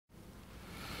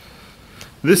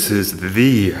This is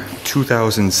the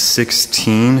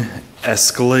 2016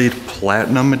 Escalade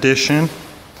Platinum Edition.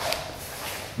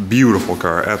 Beautiful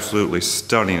car, absolutely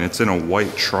stunning. It's in a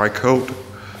white tri-coat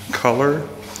color.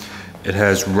 It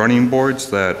has running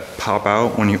boards that pop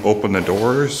out when you open the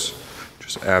doors.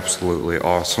 Just absolutely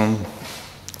awesome.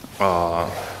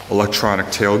 Electronic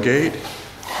tailgate.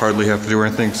 Hardly have to do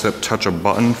anything except touch a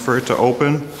button for it to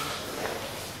open.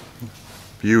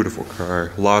 Beautiful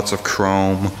car, lots of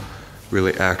chrome.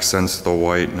 Really accents the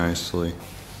white nicely.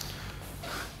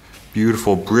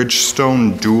 Beautiful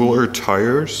Bridgestone dualer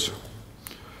tires.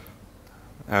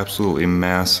 Absolutely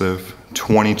massive.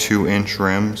 22-inch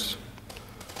rims.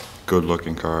 Good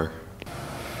looking car.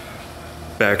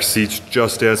 Back seat's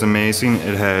just as amazing.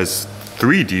 It has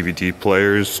 3 DVD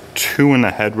players, 2 in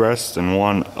the headrest and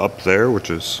 1 up there, which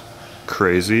is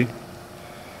crazy.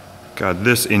 God,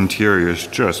 this interior is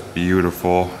just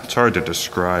beautiful. It's hard to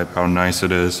describe how nice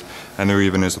it is. And there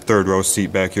even is a 3rd row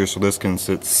seat back here, so this can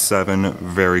sit 7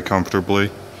 very comfortably.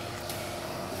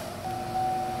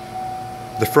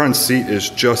 The front seat is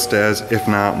just as, if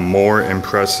not more,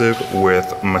 impressive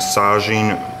with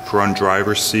massaging front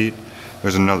driver's seat.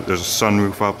 There's a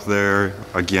sunroof up there.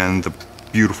 Again, the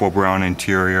beautiful brown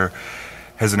interior.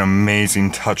 Has an amazing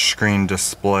touchscreen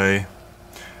display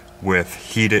with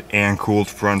heated and cooled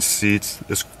front seats.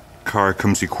 This car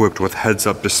comes equipped with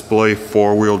heads-up display,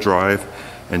 4-wheel drive,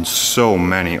 and so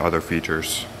many other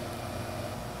features.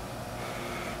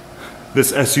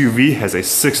 This SUV has a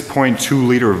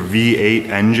 6.2-liter V8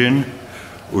 engine,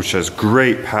 which has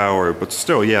great power, but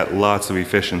still yet lots of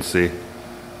efficiency.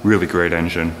 Really great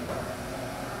engine.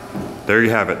 There you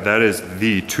have it. That is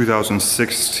the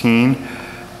 2016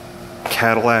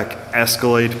 Cadillac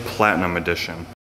Escalade Platinum Edition.